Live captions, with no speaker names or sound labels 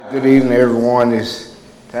Good evening, everyone. It's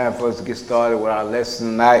time for us to get started with our lesson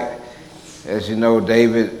tonight. As you know,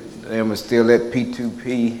 David is still at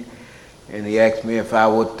P2P, and he asked me if I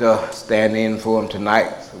would stand in for him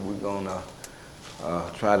tonight. So we're going to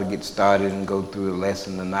try to get started and go through the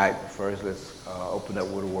lesson tonight. But first, let's open up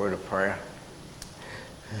with a word of prayer.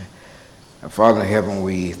 Our Father in heaven,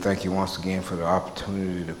 we thank you once again for the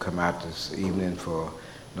opportunity to come out this evening for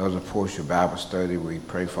another portion of Bible study. We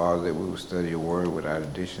pray, Father, that we will study your word without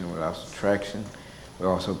addition, without subtraction. We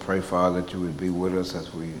also pray, Father, that you would be with us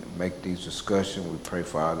as we make these discussions. We pray,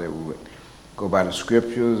 Father, that we would go by the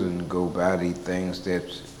scriptures and go by the things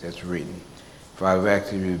that's written. Father, we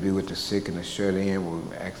ask that you would be with the sick and the shut in.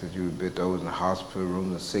 We ask that you would be with those in the hospital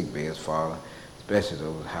rooms and sick beds, Father, especially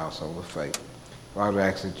those in the household of faith. Father, we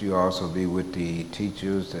ask that you also be with the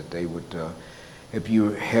teachers, that they would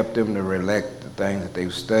help them to relate the things that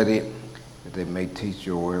they've studied, that they may teach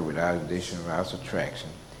your word without addition, without subtraction.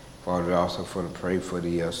 Father, also pray for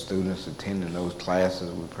the students attending those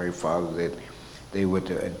classes. We pray, Father, that they would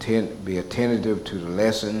be attentive to the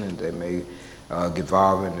lesson, and they may get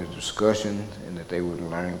involved in the discussion, and that they would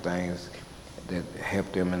learn things that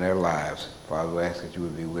help them in their lives. Father, we ask that you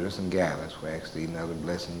would be with us and guide us. We ask thee another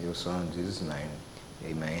blessing in your Son, in Jesus' name.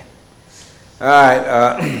 Amen. All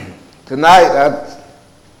right. Tonight,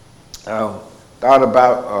 I thought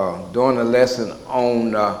about doing a lesson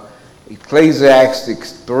on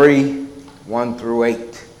Ecclesiastes 3, 1 through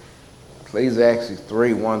 8. Ecclesiastes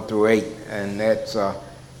 3, 1 through 8. And that's,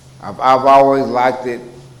 I've always liked it,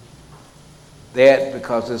 that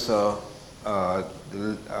because it's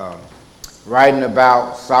writing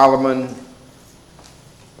about Solomon,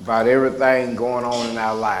 about everything going on in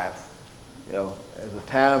our life. You know, there's a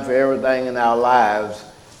time for everything in our lives.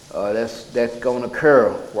 That's going to occur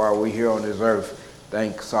while we're here on this earth. I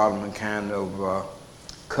think Solomon kind of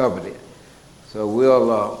covered it. So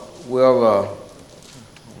we'll I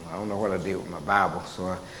don't know what I did with my Bible.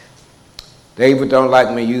 So David don't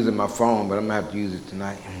like me using my phone, but I'm going to have to use it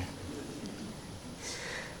tonight.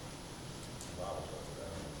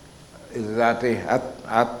 Is it out there?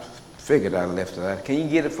 I figured I left it out. Can you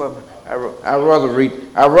get it for me? I'd rather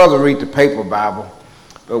read the paper Bible,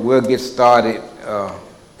 but we'll get started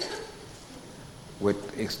with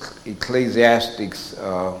Ecclesiastes,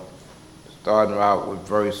 starting out with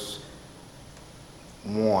verse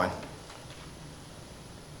 1.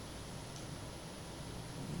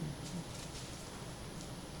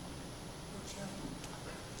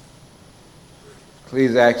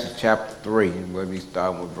 Ecclesiastes chapter 3, and we'll be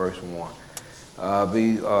starting with verse 1.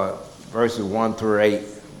 Verses 1 through 8,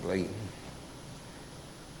 Blake.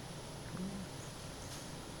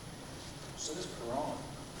 So this Quran.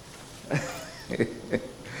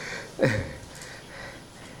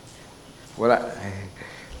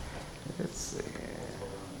 Let's see.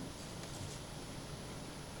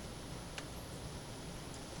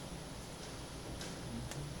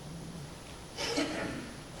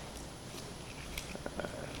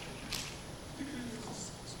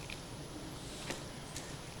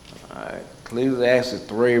 All right, Ecclesiastes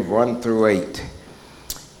 3, 1 through 8.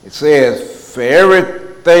 It says, "For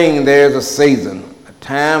everything there is a season, a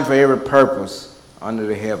time for every purpose under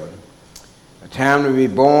the heaven. A time to be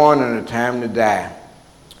born and a time to die.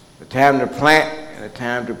 A time to plant and a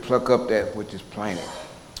time to pluck up that which is planted.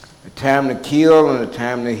 A time to kill and a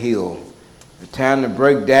time to heal. A time to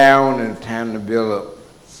break down and a time to build up.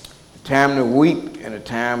 A time to weep and a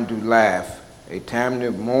time to laugh. A time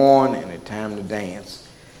to mourn and a time to dance.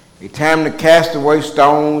 A time to cast away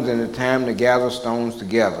stones and a time to gather stones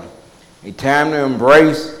together. A time to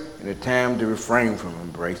embrace and a time to refrain from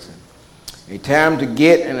embracing. A time to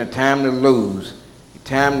get and a time to lose. A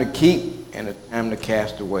time to keep and a time to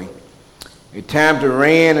cast away. A time to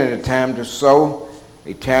reign and a time to sow.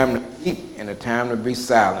 A time to keep and a time to be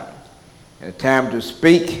silent. And a time to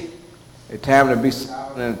speak. A time to be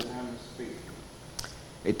silent and a time to speak.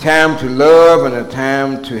 A time to love and a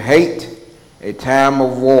time to hate. A time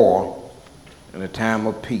of war and a time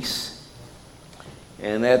of peace."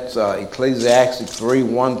 And that's Ecclesiastes 3,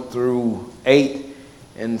 1 through 8.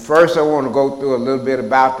 And first I want to go through a little bit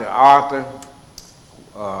about the author,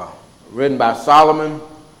 written by Solomon.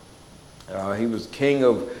 He was king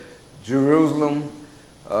of Jerusalem.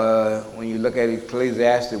 When you look at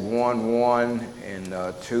Ecclesiastes 1, 1 and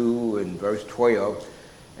 2 and verse 12,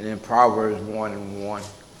 and then Proverbs 1 and 1.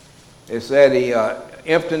 It said the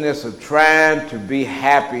emptiness of trying to be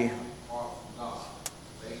happy apart from God.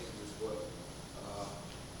 Basically is what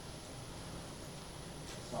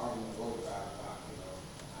Solomon wrote about, how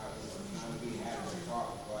he was trying to be happy apart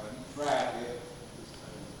from God. He tried it. This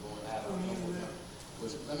thing is going out of the way.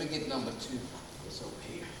 Let me get number 2. It's over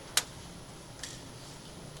here.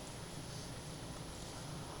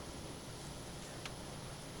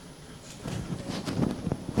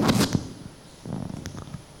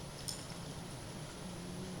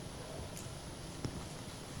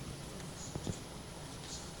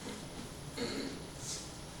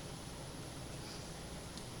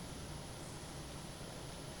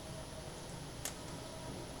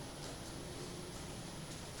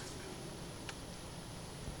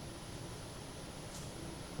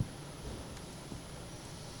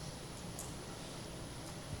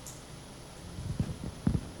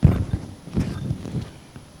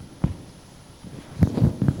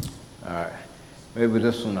 Maybe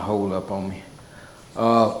this one will hold up on me.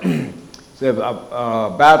 Said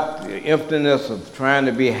about the emptiness of trying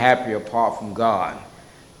to be happy apart from God.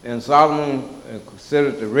 And Solomon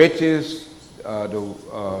considered the richest, the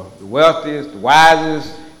wealthiest, the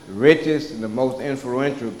wisest, the richest, and the most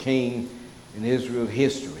influential king in Israel's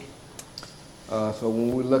history. So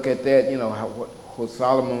when we look at that, what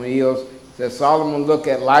Solomon is, says Solomon looked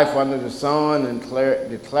at life under the sun and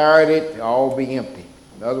declared it to all be empty.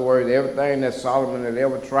 In other words, everything that Solomon had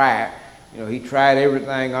ever tried, he tried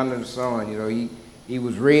everything under the sun. He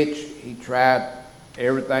was rich. He tried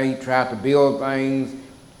everything. He tried to build things.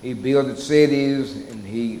 He built cities, and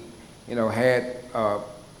he, had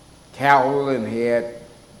cattle, and he had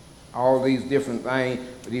all these different things.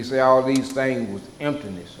 But he said all these things was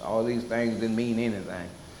emptiness. All these things didn't mean anything.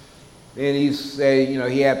 Then he said,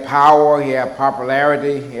 he had power, he had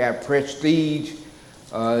popularity, he had prestige,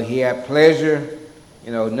 he had pleasure.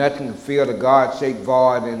 Nothing can fill the God-shaped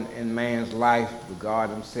void in man's life but God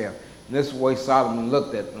himself. And this is the way Solomon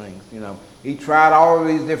looked at things. He tried all of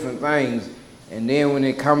these different things, and then when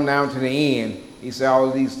it come down to the end, he said all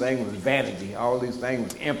of these things was vanity, all these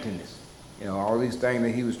things was emptiness. All these things that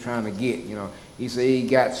he was trying to get. He said he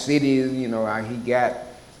got cities, he got,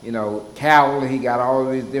 cattle, he got all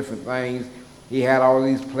of these different things. He had all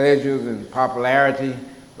these pleasures and popularity,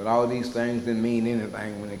 but all these things didn't mean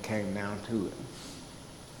anything when it came down to it.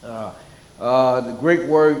 The Greek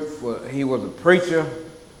word for he was a preacher,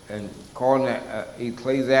 and according to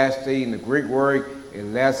Ecclesiastes, and the Greek word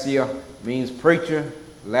ecclesia means preacher.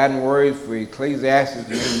 The Latin word for Ecclesiastes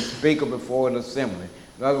means speaker before an assembly.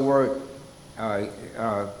 In other words,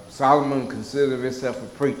 Solomon considered himself a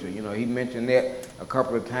preacher. He mentioned that a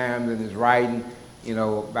couple of times in his writing,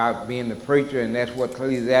 about being the preacher, and that's what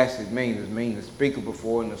Ecclesiastes means. It means the speaker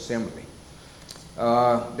before an assembly.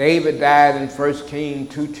 David died in 1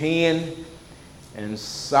 Kings 2:10, and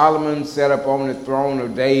Solomon sat up on the throne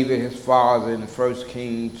of David, his father, in 1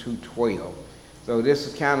 Kings 2:12. So this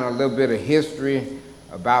is kind of a little bit of history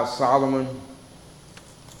about Solomon.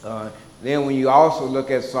 Then when you also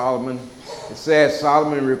look at Solomon, it says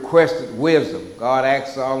Solomon requested wisdom. God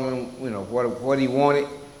asked Solomon, what he wanted.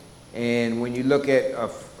 And when you look at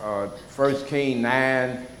 1 Kings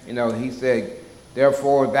 9, he said,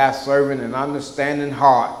 therefore thy servant an understanding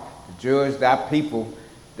heart to judge thy people,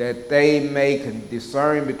 that they may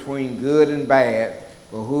discern between good and bad.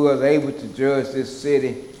 For who is able to judge this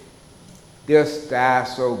city, this thy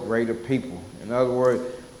so great a people? In other words,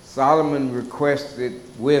 Solomon requested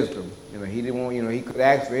wisdom. He didn't want, he could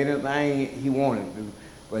ask for anything he wanted to,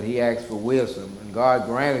 but he asked for wisdom, and God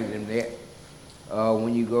granted him that.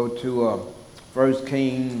 When you go to 1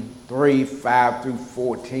 Kings 3:5 through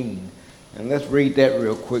 14, and let's read that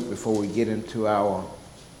real quick before we get into our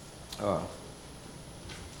all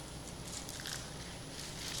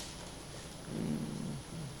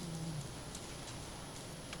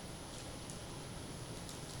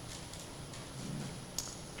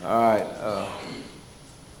right,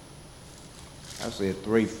 I said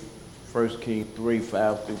 1 Kings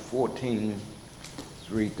 3:5 through 14.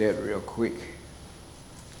 Let's read that real quick,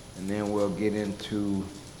 and then we'll get into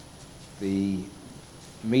the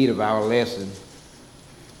meat of our lesson.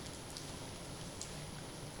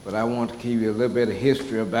 But I want to give you a little bit of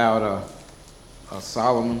history about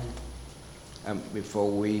Solomon before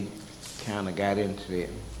we kind of got into it.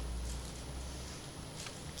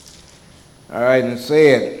 All right, and it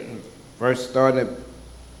said, starting at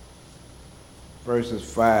verses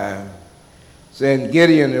 5, saying,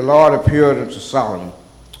 Gideon, the Lord appeared unto Solomon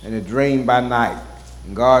in a dream by night,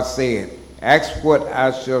 and God said, ask what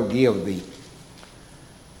I shall give thee.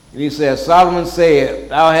 And he said, Solomon said,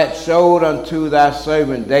 thou hast showed unto thy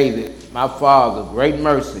servant David, my father, great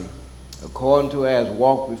mercy, according to as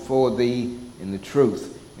walked before thee in the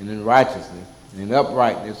truth, and in righteousness, and in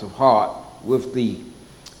uprightness of heart with thee.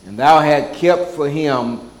 And thou hast kept for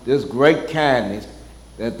him this great kindness,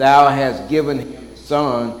 that thou hast given him a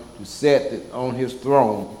son to set on his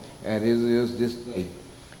throne, as it is this day.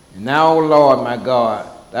 And now, O Lord my God,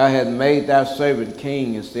 thou hast made thy servant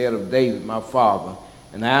king instead of David my father,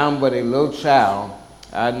 and I am but a little child.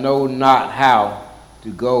 I know not how to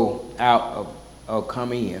go out or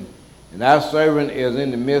come in. And thy servant is in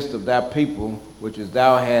the midst of thy people, which is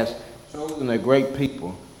thou hast chosen a great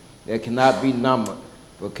people that cannot be numbered,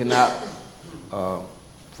 but cannot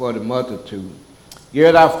for the multitude.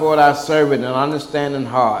 Give thou for thy servant an understanding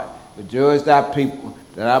heart, to judge thy people,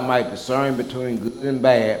 that I might discern between good and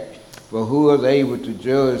bad. For who is able to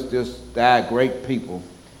judge this thy great people?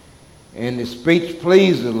 And the speech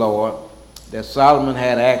pleased the Lord, that Solomon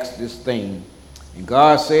had asked this thing. And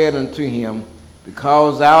God said unto him,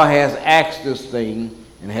 because thou hast asked this thing,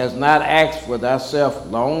 and hast not asked for thyself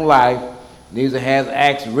long life, neither hast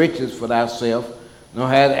asked riches for thyself, nor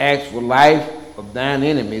hast asked for life of thine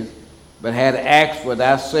enemies, but hast asked for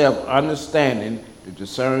thyself understanding to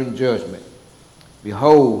discern judgment.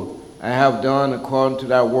 Behold, I have done according to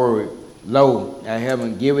thy word. Lo, I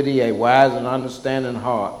have given thee a wise and understanding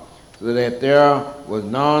heart, so that there was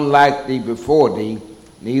none like thee before thee,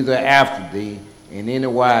 neither after thee, in any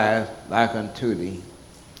wise like unto thee.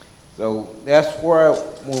 So that's where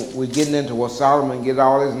we're getting into where Solomon get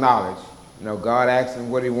all his knowledge. You know, God asked him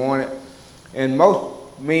what he wanted. And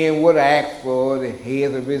most men would have asked for the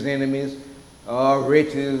heads of his enemies,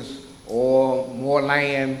 riches, or more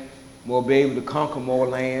land, more be able to conquer more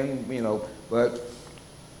land, you know. But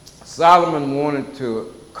Solomon wanted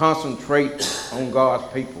to concentrate on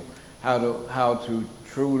God's people, how to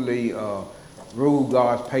truly rule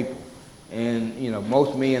God's people. And, you know,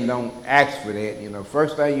 most men don't ask for that. You know,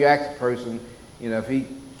 first thing you ask a person, you know, if he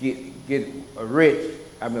get a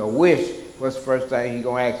wish, what's the first thing he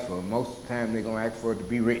going to ask for? Most of the time they're going to ask for it to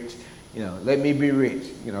be rich. You know, let me be rich,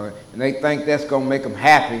 you know. And they think that's going to make them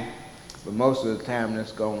happy, but most of the time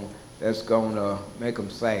that's going to make them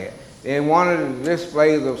sad. And one of the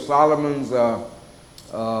displays of Solomon's,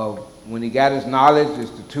 when he got his knowledge, is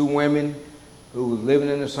the two women who was living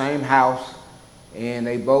in the same house, and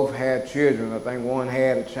they both had children. I think one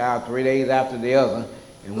had a child 3 days after the other,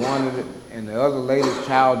 and the other lady's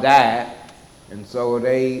child died. And so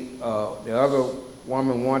the other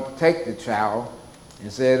woman wanted to take the child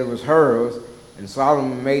and said it was hers. And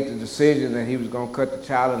Solomon made the decision that he was going to cut the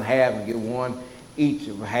child in half and get one each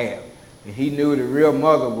of half. And he knew the real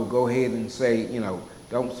mother would go ahead and say, you know,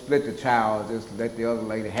 don't split the child, just let the other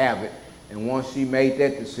lady have it. And once she made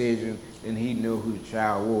that decision, then he knew who the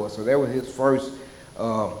child was. So that was his first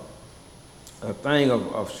thing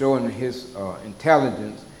of showing his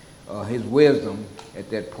intelligence, his wisdom at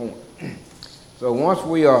that point. So once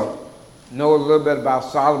we know a little bit about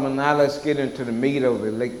Solomon, now let's get into the meat of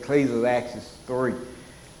the Ecclesiastes 3.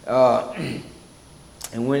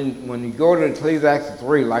 And when you go to Ecclesiastes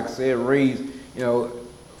 3, like I said, it reads, you know,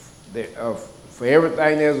 for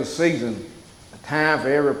everything there's a season, a time for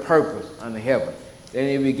every purpose under heaven. Then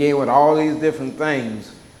he began with all these different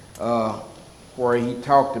things where he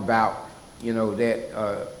talked about, you know, that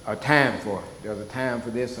a time for it. There's a time for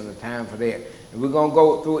this and a time for that. And we're going to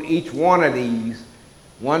go through each one of these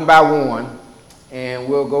one by one, and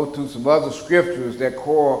we'll go through some other scriptures that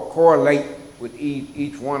correlate with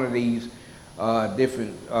each one of these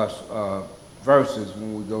different verses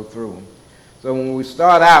when we go through them. So when we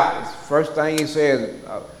start out, the first thing he says,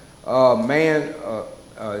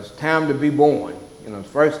 it's time to be born. You know, the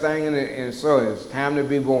first thing in the story is time to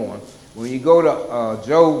be born. When you go to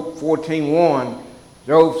Job 14:1,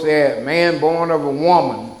 Job said, man born of a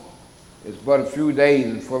woman is but a few days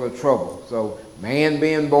and full of trouble. So man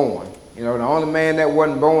being born. You know, the only man that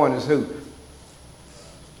wasn't born is who?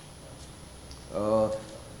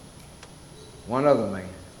 One other man.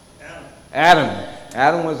 Adam.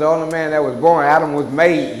 Adam was the only man that was born. Adam was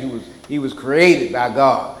made. He was created by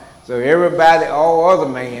God. So everybody, all other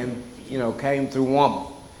man, you know, came through woman.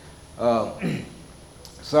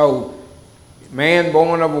 So man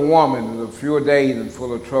born of a woman is a few days and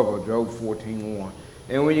full of trouble, Job 14:1.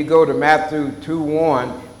 And when you go to Matthew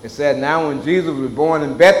 2:1, it said, now when Jesus was born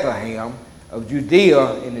in Bethlehem of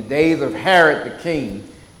Judea in the days of Herod the king,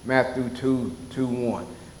 Matthew 2:1.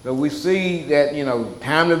 So we see that, you know,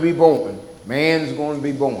 time to be born. Man's going to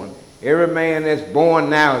be born. Every man that's born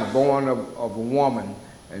now is born of a woman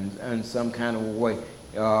in some kind of a way.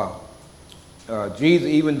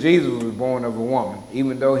 Even Jesus was born of a woman.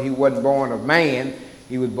 Even though he wasn't born of man,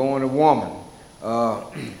 he was born of woman.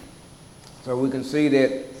 So we can see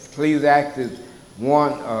that Ecclesiastes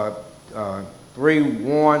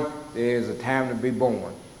 3:1, there's a time to be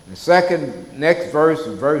born. The next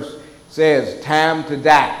verse says time to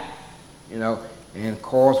die. You know, and of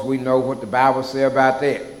course we know what the Bible says about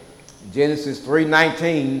that. In Genesis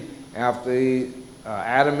 3:19, after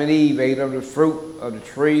Adam and Eve ate of the fruit of the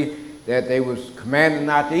tree that they was commanded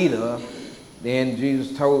not to eat of, then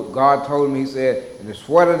God told him, he said, in the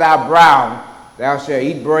sweat of thy brow thou shalt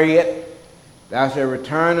eat bread, thou shalt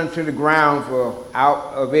return unto the ground, for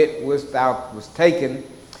out of it wast thou was taken,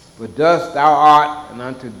 for dust thou art, and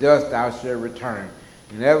unto dust thou shalt return.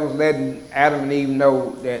 And that was letting Adam and Eve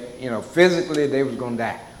know that, you know, physically they was going to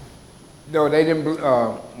die. No, they didn't.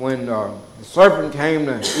 When the serpent came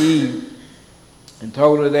to Eve and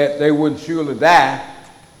told her that they wouldn't surely die,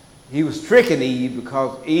 he was tricking Eve,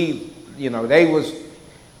 because Eve, you know, they was,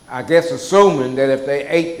 I guess, assuming that if they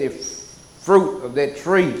ate the fruit of that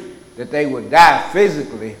tree, that they would die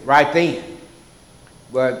physically right then.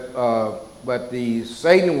 But the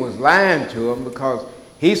Satan was lying to them, because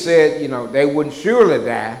he said, they wouldn't surely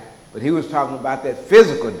die, but he was talking about that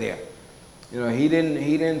physical death. He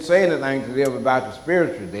didn't say anything to them about the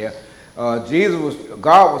spiritual death.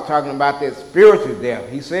 God was talking about that spiritual death.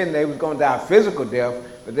 He said they was going to die physical death,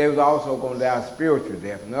 but they was also going to die spiritual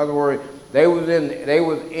death. In other words, they was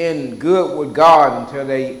in good with God until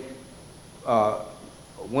they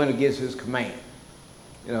went against His command.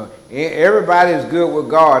 Everybody is good with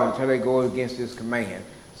God until they go against His command.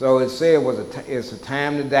 So it said it's a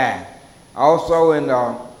time to die. Also in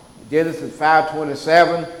Genesis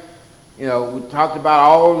 5:27, we talked about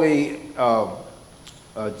all the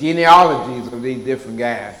genealogies of these different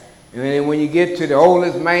guys. And then when you get to the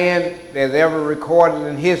oldest man that's ever recorded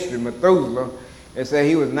in history, Methuselah, it said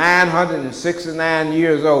he was 969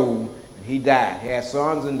 years old and he died. He had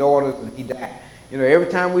sons and daughters and he died. Every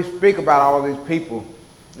time we speak about all these people,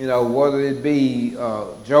 whether it be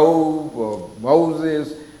Job or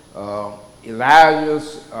Moses, Elijah,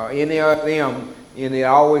 any of them, they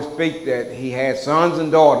always speak that he had sons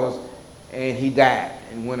and daughters and he died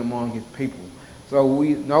and went among his people. So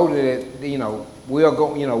we know that we're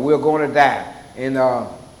going to die. In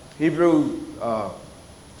Hebrews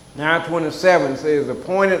 9:27 says,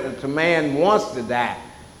 appointed unto man once to die,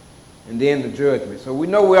 and then the judgment. So we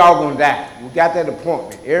know we're all going to die. We got that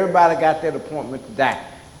appointment. Everybody got that appointment to die.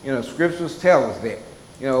 Scriptures tell us that.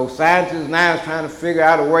 Scientists now is trying to figure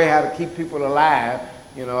out a way how to keep people alive.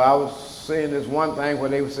 I was seeing this one thing where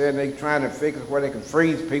they were saying they're trying to fix where they can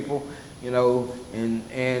freeze people, and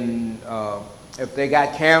if they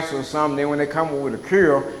got cancer or something, then when they come up with a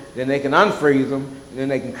cure, then they can unfreeze them, and then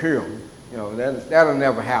they can cure them. That'll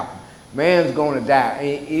never happen. Man's going to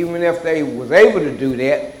die. Even if they was able to do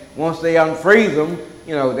that, once they unfreeze them,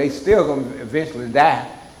 they still going to eventually die.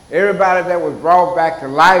 Everybody that was brought back to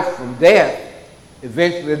life from death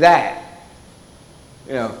eventually died.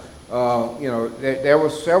 There were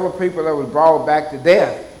several people that was brought back to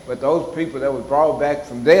death, but those people that was brought back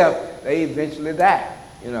from death, they eventually died.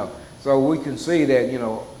 So we can see that,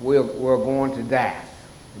 we're going to die.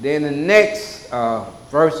 Then the next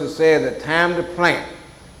verse says the time to plant,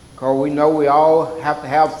 because we know we all have to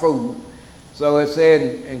have food. So it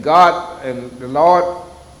said, and the Lord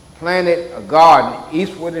planted a garden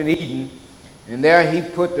eastward in Eden, and there he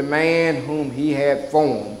put the man whom he had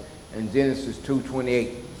formed, in Genesis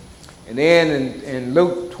 2:28. And then in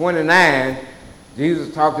Luke 29,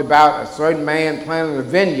 Jesus talked about a certain man planted a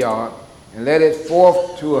vineyard and led it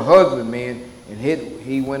forth to a husbandman, and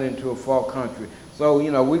he went into a far country. So,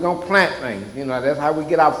 we're going to plant things. That's how we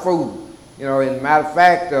get our food. And matter of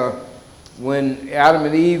fact, when Adam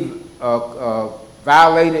and Eve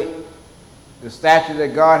violated the statute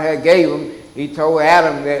that God had gave them, he told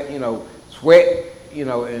Adam that, sweat,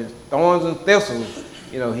 and thorns and thistles,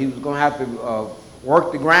 he was going to have to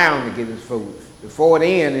work the ground to get his food. Before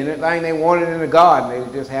then, anything they wanted in the garden, they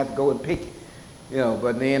would just have to go and pick it.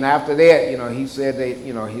 But then after that, he said that,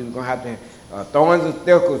 he was going to have to, thorns and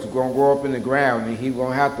thistles were going to grow up in the ground, and he was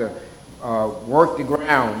going to have to work the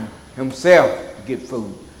ground himself to get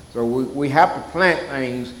food. So we have to plant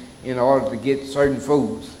things in order to get certain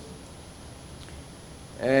foods.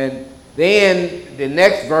 And then the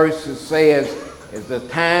next verse says, it's the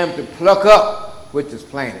time to pluck up which is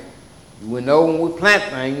planted. We know when we plant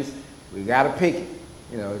things, we got to pick it.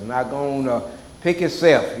 It's not going to pick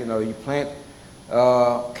itself. You plant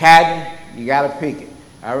cotton, you got to pick it.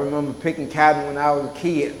 I remember picking cotton when I was a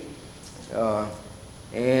kid,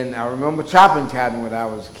 and I remember chopping cotton when I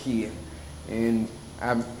was a kid. And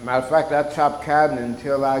matter of fact, I chopped cotton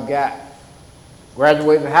until I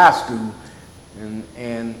graduated high school,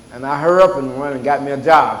 and I hurried up and went and got me a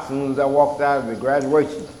job as soon as I walked out of the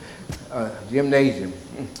graduation gymnasium.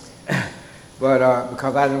 But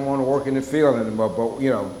because I didn't want to work in the field anymore. But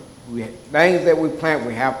things that we plant,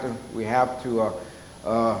 we have to.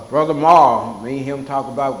 Brother Marr, me and him talk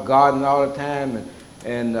about gardening all the time,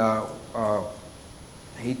 and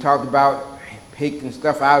he talked about picking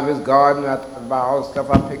stuff out of his garden. I talk about all the stuff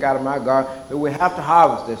I pick out of my garden. But we have to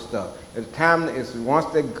harvest this stuff. Once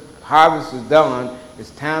the harvest is done,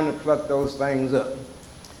 it's time to pluck those things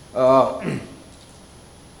up.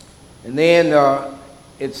 And then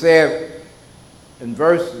it said in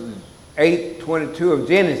verse 8:22 of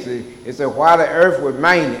Genesis, it said, while the earth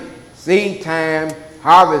remaineth, seed time,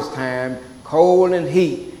 harvest time, cold and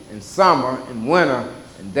heat, and summer and winter,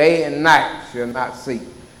 and day and night shall not cease.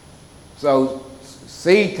 So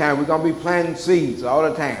seed time, we're going to be planting seeds all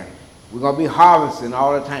the time. We're going to be harvesting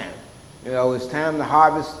all the time. It's time to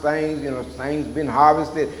harvest things. Things been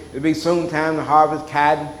harvested. It'll be soon time to harvest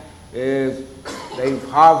cotton. is they've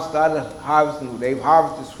harvested. They've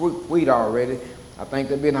harvested wheat already. I think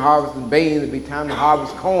they've been harvesting beans. It'll be time to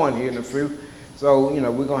harvest corn here in the fruit. So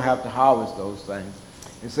we're gonna have to harvest those things.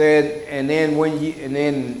 It said, and then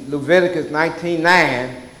Leviticus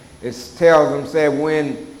 19:9, it tells them, said,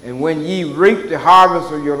 when ye reap the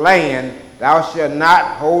harvest of your land, thou shalt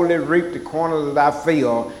not wholly reap the corners of thy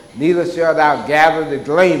field, neither shalt thou gather the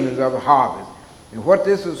gleanings of the harvest. And what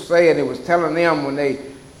this was saying, it was telling them when they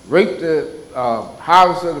reap the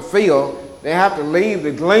harvest of the field, they have to leave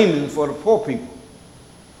the gleanings for the poor people.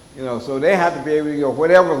 So they have to be able to go,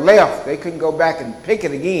 whatever left, they couldn't go back and pick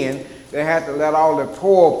it again. They had to let all the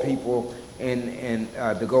poor people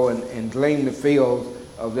to go and glean the fields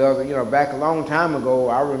of the other. Back a long time ago,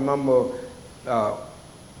 I remember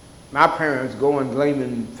my parents going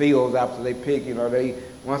gleaning fields after they pick.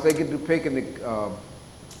 Once they get to picking the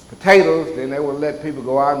potatoes, then they would let people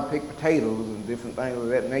go out and pick potatoes and different things of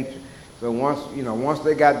that nature. So once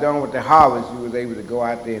they got done with the harvest, you was able to go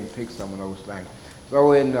out there and pick some of those things.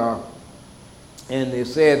 So and they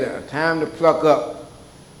said a time to pluck up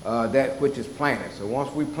that which is planted. So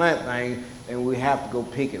once we plant things, then we have to go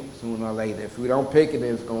pick it sooner or later. If we don't pick it,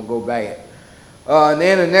 then it's going to go bad. And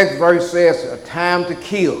then the next verse says a time to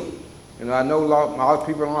kill. I know a lot of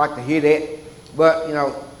people don't like to hear that, but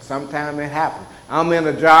sometimes it happens. I'm in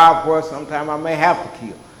a job where sometimes I may have to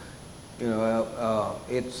kill.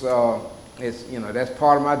 It's that's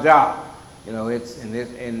part of my job.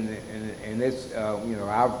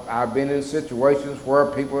 I've been in situations where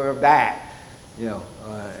people have died.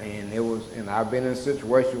 And I've been in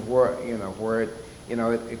situations where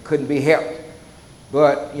it couldn't be helped.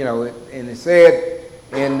 But and it said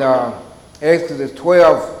in Exodus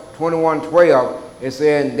 12:21-12, it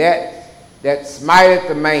said that smiteth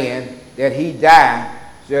the man that he die,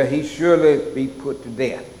 shall he surely be put to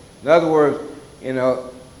death. In other words,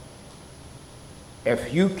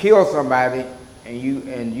 if you kill somebody and you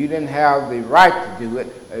didn't have the right to do it,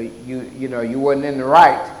 you wasn't in the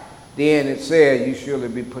right, then it said you surely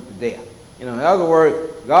be put to death. In other words,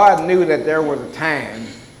 God knew that there was a time,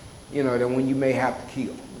 that when you may have to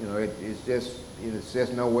kill. It's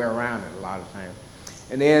just no way around it a lot of times.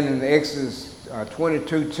 And then in Exodus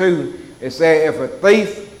 22:2, it said, if a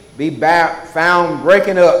thief be found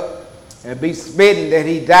breaking up and be smitten that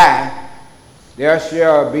he die, there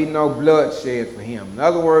shall be no blood shed for him. In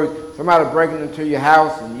other words, somebody breaking into your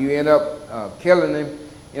house and you end up killing him,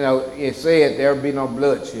 it said there will be no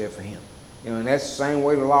blood shed for him. And that's the same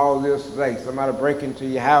way the law is today. Somebody break into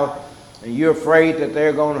your house and you're afraid that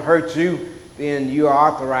they're going to hurt you, then you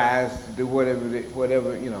are authorized to do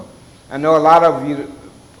whatever. I know a lot of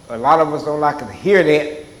us don't like to hear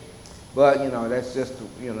that, but that's just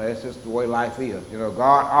the way life is.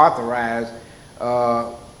 God authorized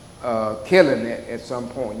killing at some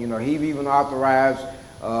point. He even authorized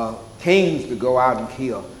kings to go out and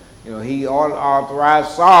kill. He authorized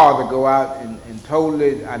Saul to go out and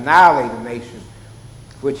totally annihilate a nation,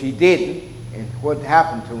 which he didn't. And what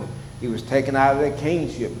happened to him? He was taken out of their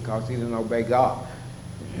kingship because he didn't obey God.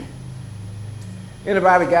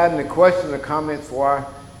 Anybody got any questions or comments for?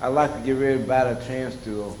 I'd like to give everybody a chance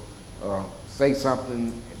to say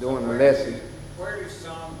something during the lesson. Where do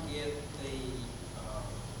some get the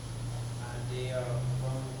idea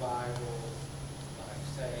from the Bible, like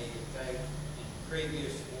say, if they, in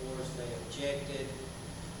previous wars, they objected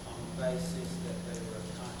on the basis that they were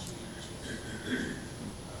conscientious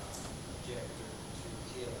objector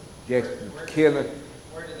to killing?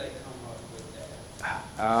 Where do they come up with that?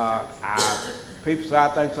 I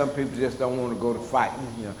think some people just don't want to go to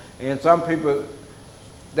fighting, and some people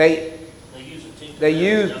they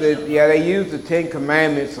use the Ten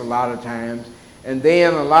Commandments a lot of times, and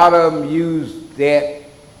then a lot of them use that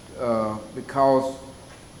because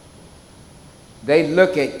they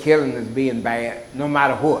look at killing as being bad, no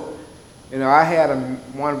matter what. I had a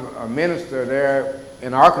minister there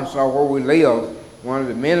in Arkansas where we lived. One of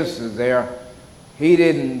the ministers there, he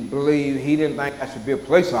didn't think I should be a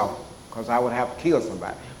police officer because I would have to kill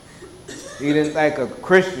somebody. He didn't think a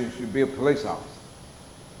Christian should be a police officer.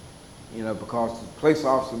 Because the police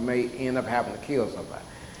officer may end up having to kill somebody.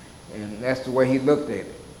 And that's the way he looked at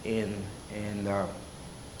it. And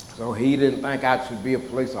so he didn't think I should be a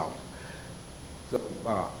police officer. So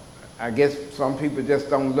I guess some people just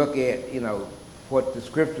don't look at, what the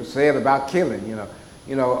scripture said about killing.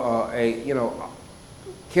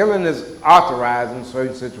 Killing is authorized in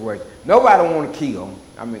certain situations. Nobody want to kill.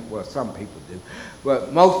 Some people do.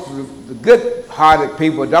 But most of the good-hearted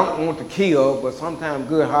people don't want to kill, but sometimes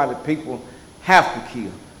good-hearted people have to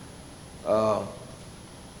kill.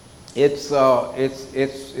 It's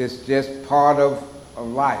just part of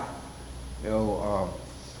life. You know,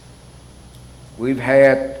 we've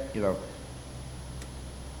had,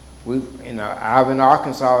 I've in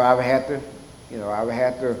Arkansas, I've had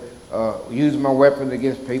to use my weapons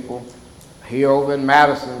against people. Here over in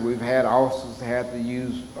Madison, we've had officers that had to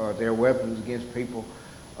use their weapons against people.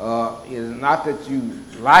 It's not that you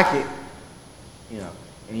like it,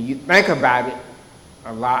 and you think about it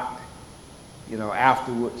a lot,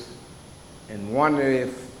 afterwards, and wonder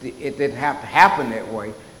if it didn't have to happen that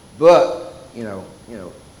way. But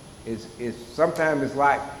it's sometimes it's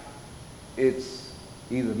like it's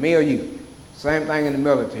either me or you. Same thing in the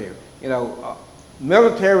military.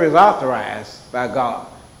 Military is authorized by God,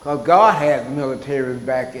 because God had militaries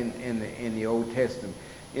back in the Old Testament.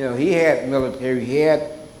 He had military. He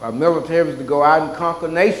had militaries to go out and conquer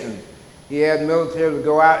nations. He had military to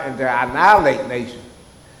go out and to annihilate nations.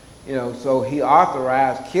 So he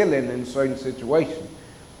authorized killing in certain situations.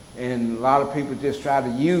 And a lot of people just try to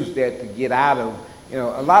use that to get out of,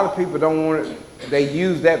 a lot of people don't want to, they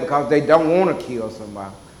use that because they don't want to kill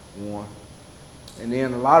somebody, one. And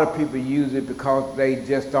then a lot of people use it because they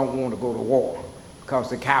just don't want to go to war, because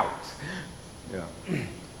they're cowards.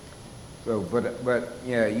 So, but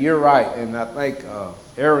yeah, you're right, and I think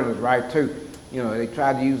Aaron is right too. They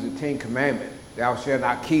try to use the 10 Commandments, thou shalt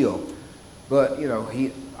not kill. But,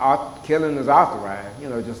 killing is authorized,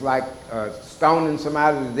 just like stoning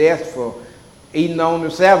somebody to death for eating on the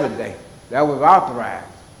Sabbath day. That was authorized.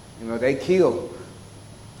 They killed.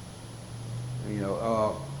 It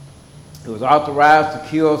was authorized to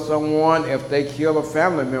kill someone if they kill a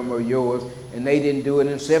family member of yours and they didn't do it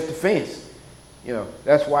in self-defense.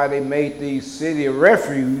 That's why they made the city of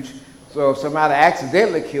refuge. So if somebody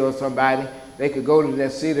accidentally killed somebody, they could go to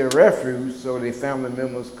that city of refuge so their family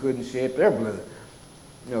members couldn't shed their blood.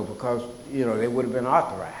 Because, they would have been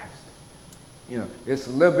authorized. It's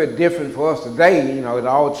a little bit different for us today. It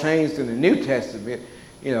all changed in the New Testament,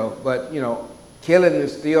 but, killing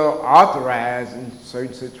is still authorized in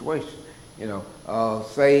certain situations.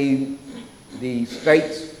 Say the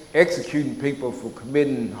state's executing people for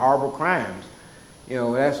committing horrible crimes. I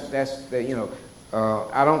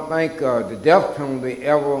don't think the death penalty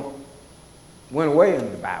ever went away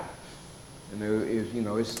in the Bible. And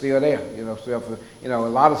it's still there. So if, a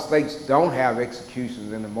lot of states don't have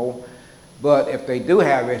executions anymore, but if they do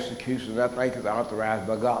have executions, I think it's authorized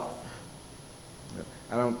by God.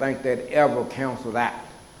 I don't think that ever canceled out.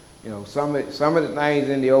 Some of the things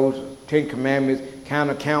in the old 10 Commandments kind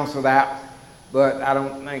of canceled out, but I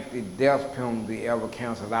don't think the death penalty ever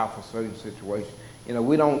canceled out for certain situations.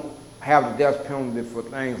 We don't have the death penalty for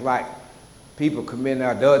things like people committing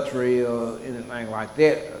adultery or anything like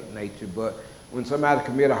that nature, but when somebody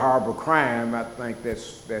commits a horrible crime, I think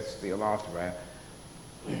that's still authorized.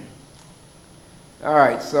 All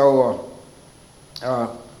right, so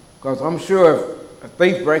because I'm sure if a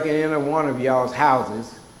thief breaking into one of y'all's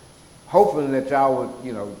houses, hoping that y'all would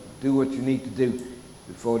do what you need to do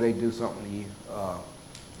before they do something to you.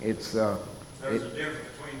 There's a difference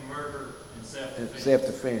between murder and self-defense.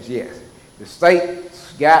 Self-defense, yes. The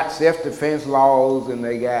state's got self-defense laws, and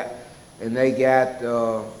they got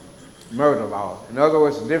murder laws. In other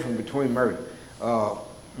words, the difference between murder.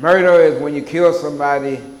 Murder is when you kill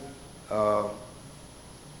somebody.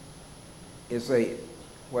 It's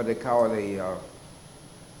what they call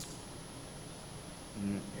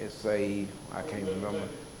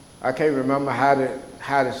I can't remember how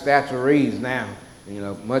the statute reads now.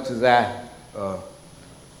 Much as I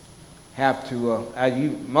have to,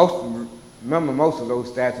 remember most of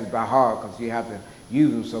those statutes by heart because you have to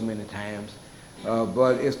use them so many times.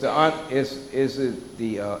 But it's the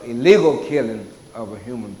illegal killing of a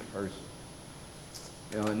human person.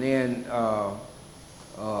 And then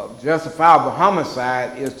justifiable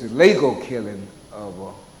homicide is the legal killing of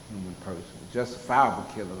a human person. Justifiable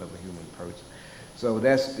killing of a human person. So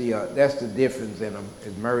that's the difference in them.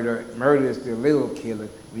 Is murder. Murder is the illegal killing.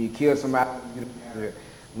 When you kill somebody,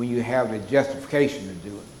 when you have the justification to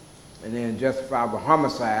do it. And then justifiable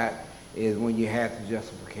homicide is when you have the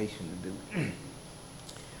justification to do it.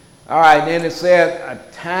 All right, then it said a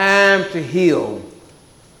time to heal.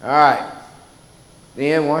 All right.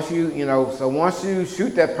 Then once once you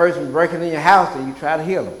shoot that person breaking in your house, then you try to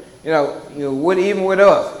heal them. Even with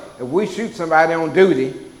us, if we shoot somebody on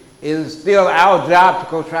duty, it is still our job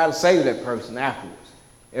to go try to save that person afterwards.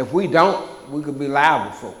 If we don't, we could be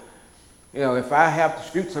liable for it. If I have to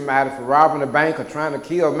shoot somebody for robbing a bank or trying to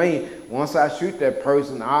kill me, once I shoot that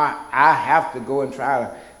person, I have to go and try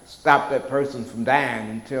to stop that person from dying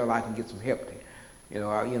until I can get some help there.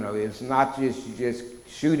 It's not just you just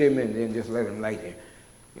shoot him and then just let him lay there.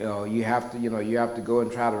 You have to go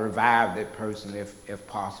and try to revive that person if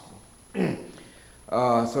possible.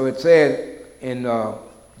 So it said in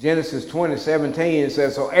Genesis 20:17, it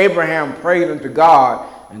says, so Abraham prayed unto God,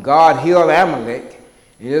 and God healed Amalek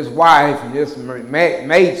and his wife and his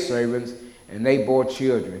maidservants, and they bore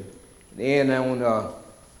children. Then on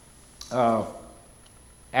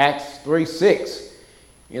Acts 3:6,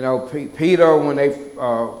 Peter, when they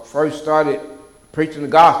first started preaching the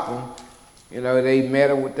gospel, they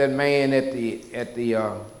met with that man at the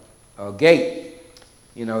gate.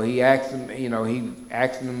 He asked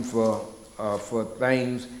him for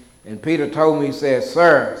things, and Peter told me, he said,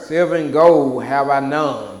 "Sir, silver and gold have I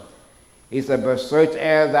none." He said, "But such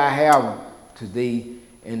as I have to thee,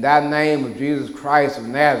 in thy name of Jesus Christ of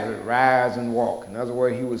Nazareth, rise and walk." In other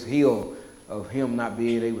words, he was healed of him not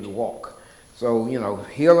being able to walk. So,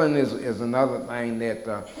 healing is another thing that,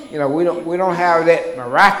 we don't have that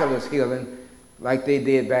miraculous healing like they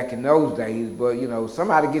did back in those days, but,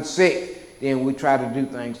 somebody gets sick, then we try to do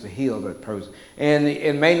things to heal that person. And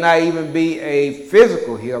it may not even be a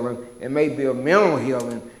physical healing, it may be a mental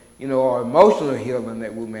healing, or emotional healing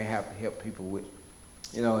that we may have to help people with.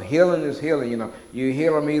 Healing is healing, you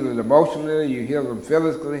heal them either emotionally, you heal them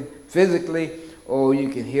physically, or you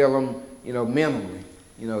can heal them, mentally.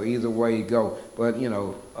 Either way you go. But,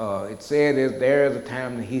 it said there is a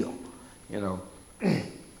time to heal,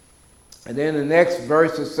 And then the next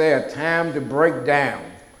verse it said, a time to break down.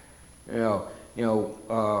 You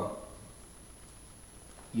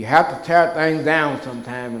have to tear things down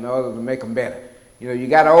sometime in order to make them better. You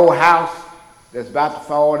got an old house that's about to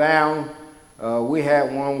fall down. We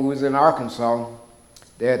had one, we was in Arkansas,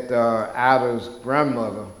 that Ida's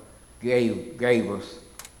grandmother gave us.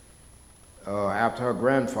 After her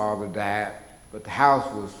grandfather died, but the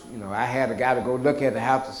house was, I had a guy to go look at the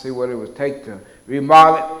house to see what it would take to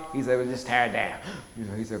remodel it. He said, "Well, just tear it down."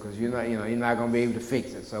 He said, "Because you're not going to be able to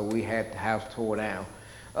fix it." So we had the house tore down.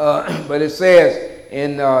 But it says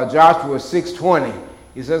in Joshua 6:20,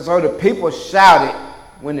 he says, "So the people shouted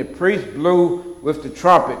when the priest blew with the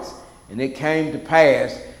trumpets, and it came to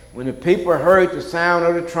pass when the people heard the sound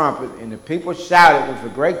of the trumpet, and the people shouted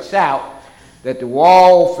with a great shout, that the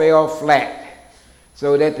wall fell flat,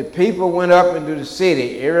 so that the people went up into the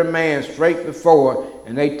city, every man straight before,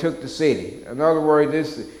 and they took the city." In other words,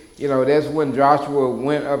 that's when Joshua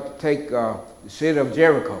went up to take the city of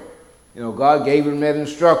Jericho. God gave him that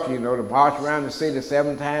instruction, to march around the city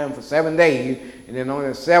 7 times for 7 days, and then on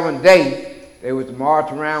the 7th day, they were to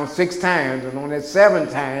march around 6 times, and on that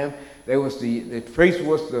 7th time, the priest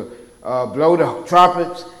was to blow the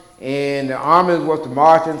trumpets, and the army was to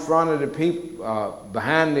march in front of the people,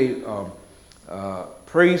 behind the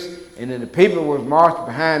priest, and then the people was marched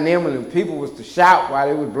behind them, and the people was to shout while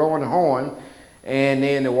they was blowing the horn, and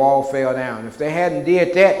then the wall fell down. If they hadn't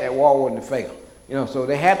did that wall wouldn't have failed. So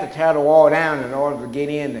they had to tear the wall down in order to get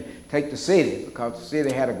in and take the city, because the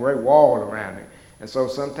city had a great wall around it. And so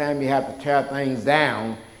sometimes you have to tear things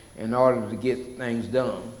down in order to get things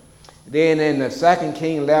done. Then in the 2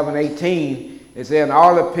 Kings 11:18, it said, "And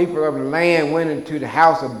all the people of the land went into the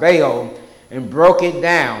house of Baal and broke it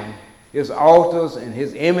down. His altars and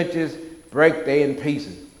his images break they in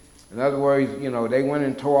pieces." In other words, they went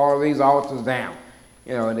and tore all these altars down.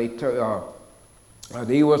 And they took,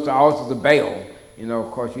 these was the altars of Baal.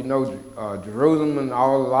 Of course, Jerusalem and a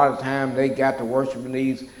lot of times they got to worshiping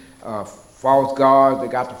these false gods. They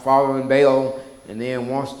got to following Baal. And then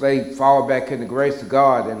once they fall back in the grace of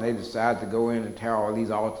God, then they decide to go in and tear all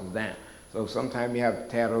these altars down. So sometimes you have to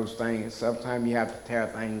tear those things. Sometimes you have to tear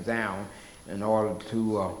things down in order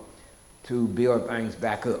to build things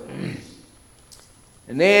back up.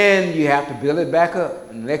 And then you have to build it back up.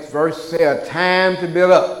 And the next verse says, "Time to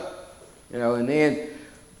build up." And then,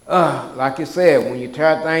 like you said, when you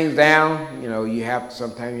tear things down,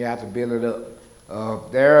 sometimes you have to build it up.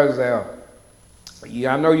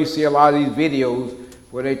 I know you see a lot of these videos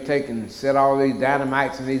where they take and set all these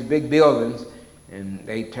dynamites in these big buildings, and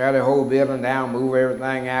they tear the whole building down, move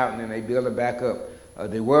everything out, and then they build it back up.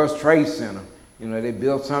 The World Trade Center, they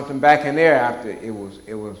built something back in there after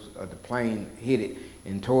the plane hit it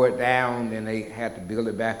and tore it down, then they had to build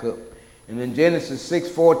it back up. And in Genesis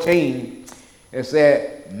 6:14, it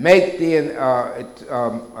said,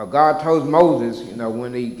 God told Moses,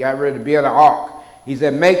 when he got ready to build an ark, he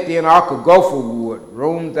said, "Make thee an ark of gopher wood,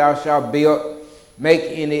 rooms thou shalt build, make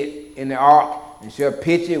in it in the ark, and shall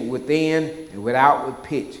pitch it within and without with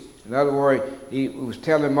pitch." In other words, he was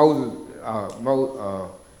telling Moses,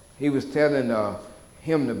 he was telling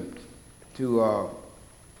him to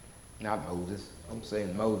not Moses, I'm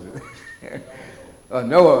saying Moses,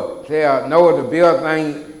 Noah, tell Noah to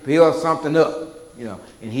build something up,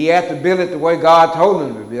 and he had to build it the way God told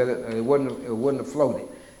him to build it, and it wouldn't have floated.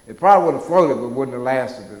 It probably would have floated, but wouldn't have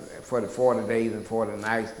lasted for the 40 days and 40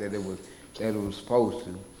 nights that it was supposed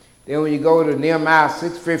to. Then when you go to Nehemiah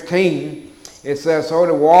 6:15, it says, so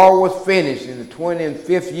the wall was finished in the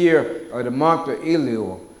 25th year of the month of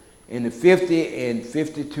Elul, in the 50 and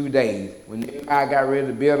 52 days. When Nehemiah got ready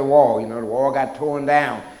to build the wall, the wall got torn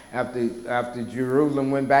down after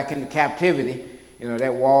Jerusalem went back into captivity.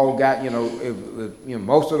 That wall got,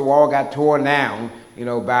 most of the wall got torn down,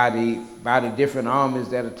 by the different armies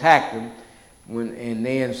that attacked them. When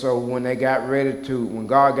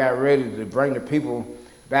God got ready to bring the people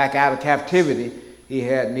back out of captivity, he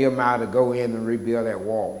had Nehemiah to go in and rebuild that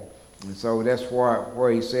wall. And so that's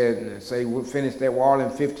where he said, we'll finish that wall in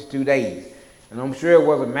 52 days. And I'm sure it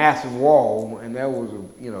was a massive wall, and that was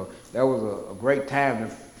a great time to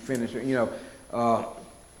finish it.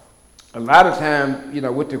 A lot of times,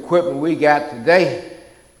 with the equipment we got today,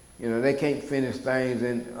 they can't finish things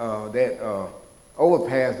in that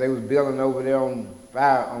overpass they was building over there on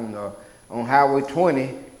Highway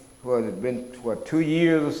 20. Well, it's been 2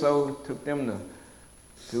 years or so it took them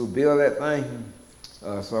to build that thing.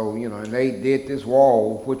 And they did this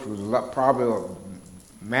wall, which was probably a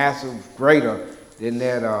massive greater than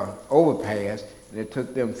that overpass, and it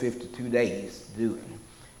took them 52 days to do it.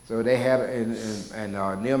 So they had, and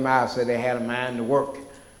Nehemiah said they had a mind to work.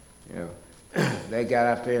 They got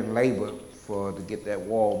out there and labored to get that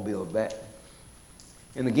wall built back.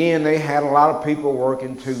 And again, they had a lot of people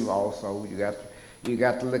working too. Also, you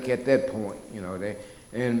got to look at that point.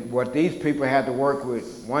 And what these people had to work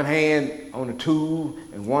with, one hand on the tool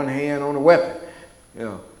and one hand on the weapon,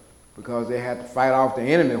 because they had to fight off the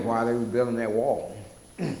enemy while they were building that wall.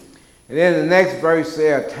 And then the next verse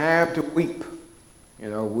said, time to weep.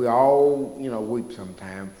 We all, weep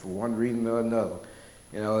sometimes for one reason or another.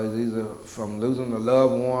 It's either from losing a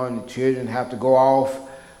loved one, the children have to go off,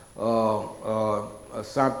 or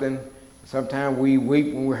something. Sometimes we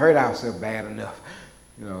weep when we hurt ourselves bad enough,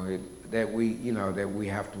 that we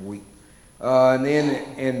have to weep. And then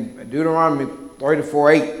in Deuteronomy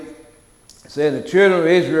 34:8, it says, the children of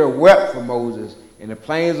Israel wept for Moses in the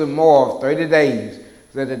plains of Moab 30 days.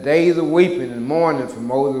 So the days of weeping and mourning for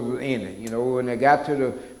Moses was ended. When they got to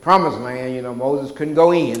the promised land, Moses couldn't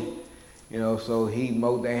go in. So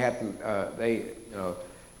they had to,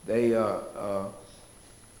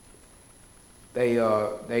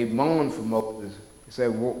 they mourned for Moses. It said,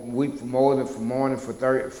 weep for Moses for mourning for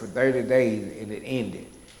 30 days, and it ended.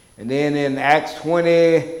 And then in Acts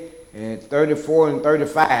 20 and 34 and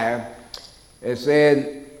 35, it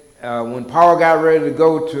said, when Paul got ready to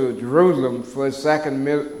go to Jerusalem for his second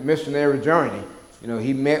missionary journey,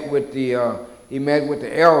 he met with the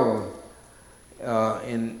elder,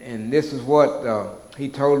 and this is what he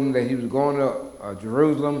told them, that he was going to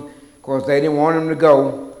Jerusalem. Of course, they didn't want him to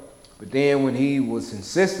go, but then when he was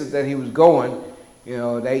insisted that he was going,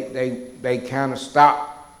 they kind of stopped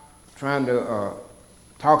trying to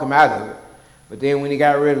talk him out of it. But then when he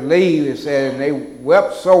got ready to leave, it said, and they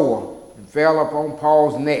wept sore and fell upon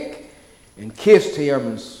Paul's neck and kissed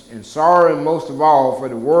him and sorrowed most of all for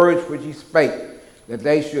the words which he spake, that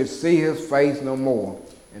they should see his face no more.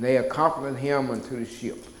 And they accompanied him unto the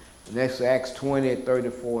ship. And that's Acts 20,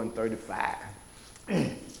 34, and 35.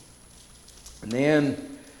 And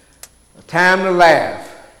then a time to laugh.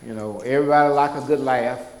 Everybody like a good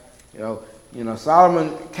laugh.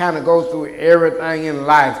 Solomon kind of goes through everything in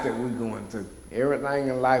life that we're going through. Everything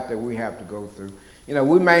in life that we have to go through.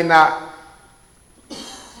 We may not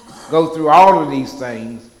go through all of these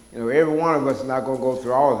things. Every one of us is not going to go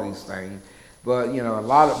through all of these things. But,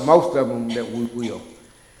 most of them that we will.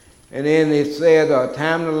 And then it said,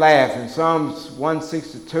 time to laugh. In Psalms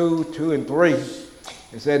 162, 2 and 3,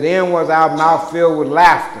 it said, then was our mouth filled with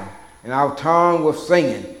laughter, and our tongue with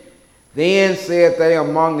singing. Then said they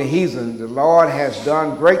among the heathens, the Lord has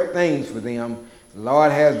done great things for them. The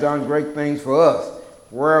Lord has done great things for us,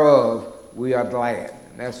 whereof we are glad.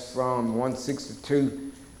 And that's Psalm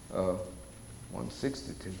 162.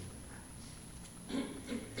 162.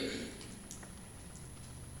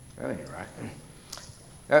 That ain't right.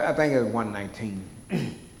 I think it's 119.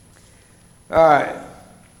 All right.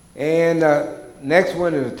 And next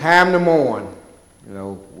one is a time to mourn.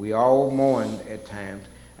 We all mourn at times.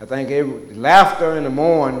 I think laughter and the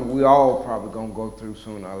mourn, we all probably going to go through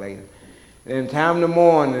sooner or later. And time to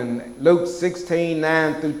mourn, in Luke 16,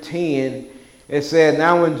 9 through 10, it said,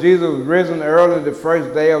 now when Jesus was risen early the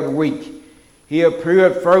first day of the week, he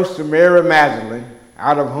appeared first to Mary Magdalene,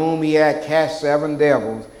 out of whom he had cast 7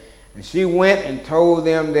 devils. And she went and told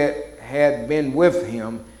them that had been with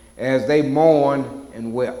him, as they mourned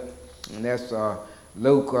and wept. And that's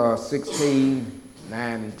Luke 16,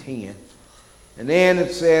 9 and 10. And then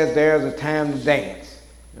it says there's a time to dance.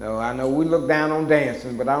 I know we look down on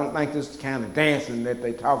dancing, but I don't think this is the kind of dancing that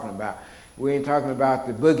they're talking about. We ain't talking about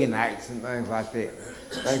the boogie nights and things like that.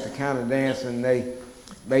 I think the kind of dancing they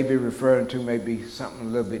may be referring to may be something a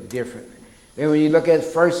little bit different. Then when you look at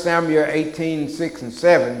 1 Samuel 18:6 and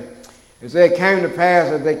 7, it said, it came to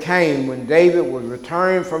pass as they came when David was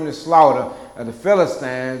returned from the slaughter of the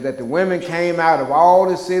Philistines, that the women came out of all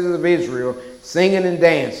the cities of Israel singing and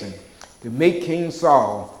dancing to meet King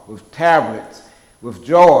Saul with tabrets, with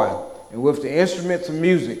joy, and with the instruments of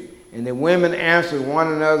music. And the women answered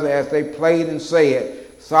one another as they played and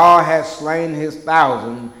said, Saul has slain his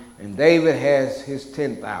 1,000, and David has his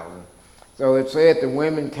 10,000. So it said the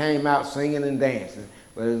women came out singing and dancing,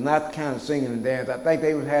 but it's not the kind of singing and dancing. I think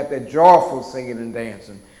they would have that joyful singing and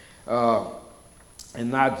dancing,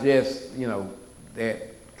 and not just, that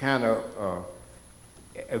kind of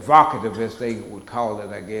evocative, as they would call it,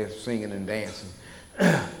 I guess, singing and dancing.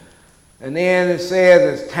 And then it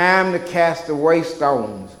says it's time to cast away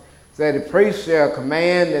stones. So the priest shall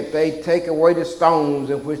command that they take away the stones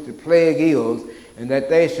in which the plague is, and that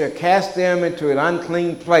they shall cast them into an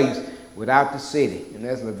unclean place without the city. And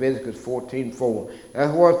that's Leviticus 14:4.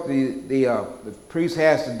 That's what the priest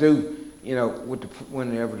has to do,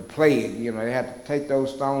 whenever the plague. They have to take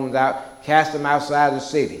those stones out, cast them outside the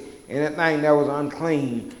city. Anything that was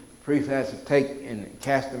unclean, the priest has to take and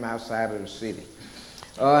cast them outside of the city.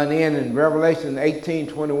 And then in Revelation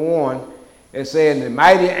 18:21, it said, the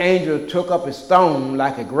mighty angel took up a stone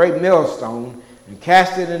like a great millstone and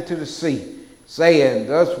cast it into the sea, saying,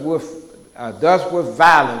 thus with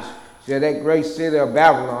violence shall that great city of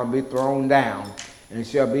Babylon be thrown down, and it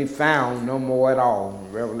shall be found no more at all.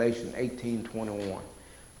 Revelation 18:21.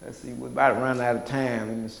 Let's see, we're about to run out of time.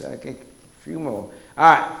 Let me see, I get a few more.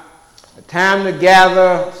 All right, a time to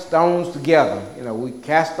gather stones together. We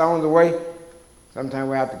cast stones away. Sometimes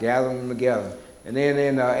we have to gather them together. And then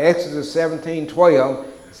in Exodus 17:12,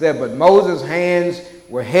 it said, but Moses' hands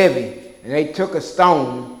were heavy, and they took a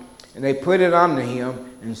stone, and they put it under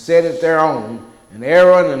him, and set it thereon. And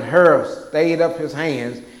Aaron and Hur stayed up his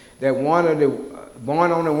hands, that one on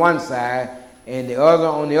the one side, and the other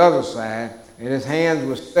on the other side, and his hands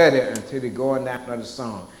were steady until the going down of the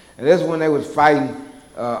sun. And this is when they was fighting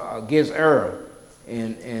against Ur.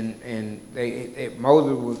 And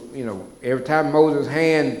Moses was, every time Moses'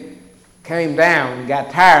 hand came down and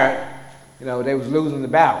got tired, they was losing the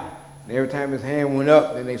battle. And every time his hand went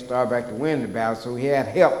up, then they started back to win the battle. So he had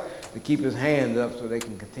help to keep his hand up so they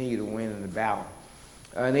can continue to win in the battle.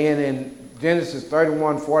 And then in Genesis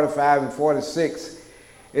 31:45 and 46,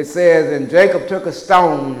 it says, and Jacob took a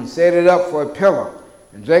stone and set it up for a pillar.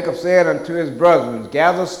 And Jacob said unto his brethren,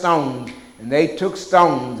 gather stones. And they took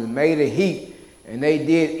stones and made a heap, and they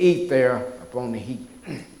did eat there upon the heap.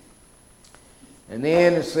 And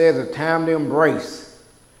then it says a time to embrace.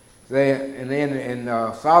 And then in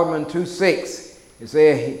Solomon 2:6, it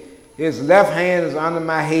says, his left hand is under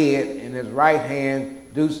my head, and his right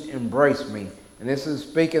hand does embrace me. And this is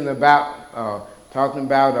speaking about, talking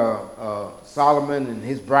about Solomon and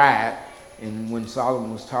his bride, and when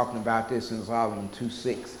Solomon was talking about this in Solomon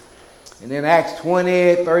 2:6. And then Acts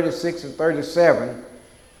 20:36 and 37,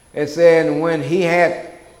 it said, and when he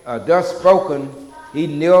had thus spoken, he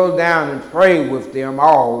kneeled down and prayed with them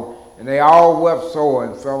all, and they all wept sore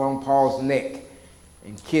and fell on Paul's neck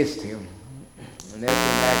and kissed him. And that's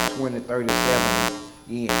in Acts 20:37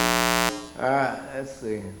 again. Let's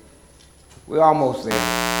see. We're almost there.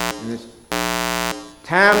 And it's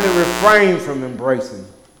time to refrain from embracing.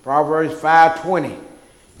 Proverbs 5:20.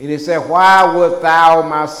 And it said, why wilt thou,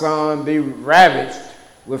 my son, be ravished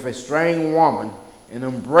with a strange woman and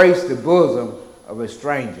embrace the bosom of a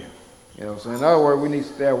stranger? So in other words, we need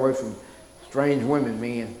to stay away from strange women,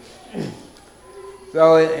 men.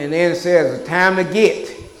 So, and then it says, a time to get.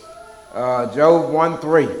 Job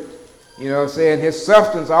 1:3. Saying his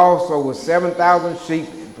substance also was 7,000 sheep,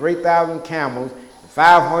 and 3,000 camels, and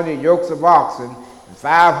 500 yokes of oxen, and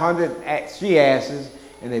 500 she-asses,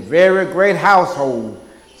 and a very great household,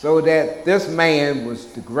 so that this man was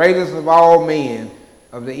the greatest of all men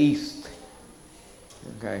of the East.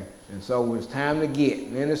 Okay, and so it's time to get.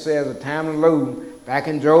 And then it says a time to lose. Back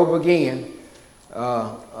in Job again,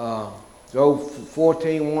 Job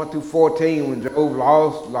 14:1 through 14, when Job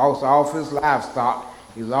lost all of his livestock,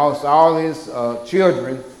 he lost all his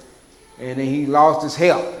children, and then he lost his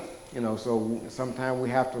health. So sometimes we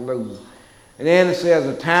have to lose. And then it says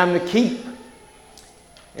a time to keep.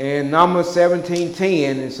 In Numbers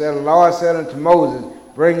 17:10, it said, the Lord said unto Moses,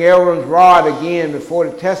 bring Aaron's rod again before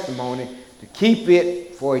the testimony, to keep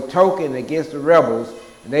it for a token against the rebels,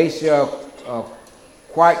 and they shall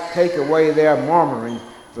quite take away their murmuring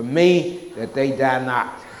from me, that they die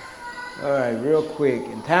not. All right, real quick.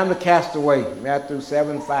 In time to cast away, Matthew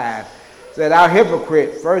 7:5 said, Thou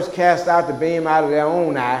hypocrite, first cast out the beam out of their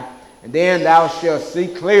own eye, and then thou shalt see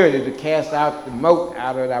clearly to cast out the mote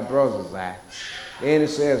out of thy brother's eye. Then it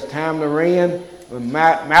says, time to rend. When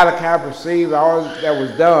Malachi perceived all that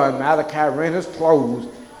was done, Malachi rent his clothes,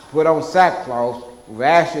 put on sackcloth with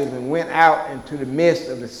ashes, and went out into the midst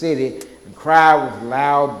of the city and cried with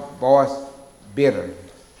loud voice, bitter.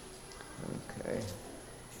 Okay.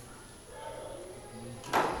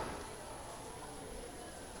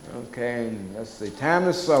 Okay, and let's see. Time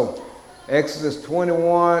to sow. Exodus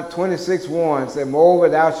 26:1 said, Moreover,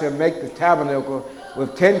 thou shalt make the tabernacle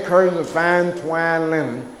with 10 curtains of fine twined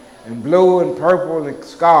linen, and blue and purple and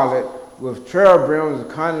scarlet, with cherubims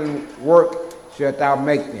and cunning work shalt thou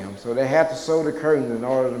make them. So they had to sew the curtains in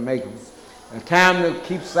order to make them. And time to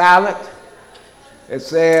keep silent. It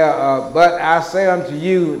said, But I say unto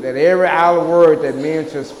you that every idle word that men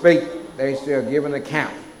shall speak, they shall give an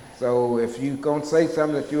account. So if you're going to say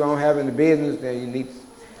something that you don't have in the business, then you need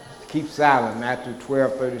to keep silent. Matthew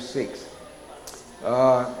 12:36.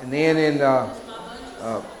 And then in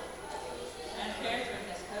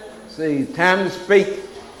time to speak.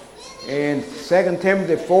 In 2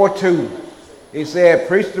 Timothy 4:2, he said,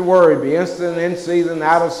 Preach the word, be instant in season,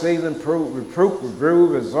 out of season, reproof,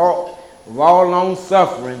 reprove, exhort with all long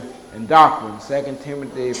suffering and doctrine. 2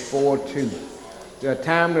 Timothy 4:2. The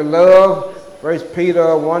time to love. 1 Peter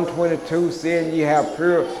 1:22, seeing ye have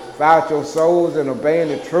purified your souls and obeying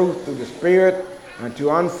the truth through the Spirit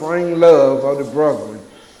unto unfeigned love of the brethren.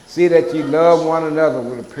 See that ye love one another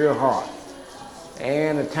with a pure heart.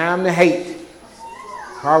 And the time to hate.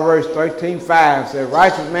 Proverbs 13:5 says,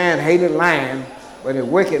 Righteous man hateth lying, but a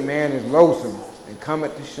wicked man is loathsome and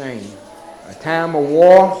cometh to shame. A time of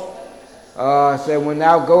war. Said, When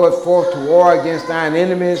thou goest forth to war against thine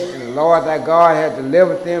enemies, and the Lord thy God hath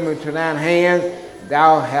delivered them into thine hands,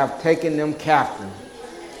 thou have taken them captive.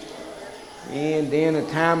 And then a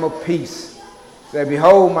time of peace. Said,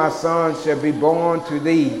 Behold, my son shall be born to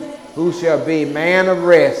thee, who shall be man of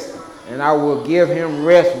rest, and I will give him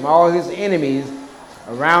rest from all his enemies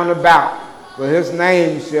around about. For his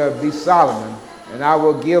name shall be Solomon, and I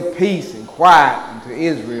will give peace and quiet unto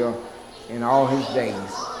Israel in all his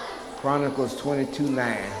days. Chronicles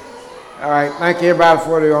 22:9. All right, thank you everybody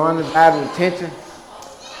for the honor, time, and attention.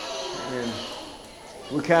 And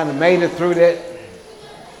we kind of made it through that.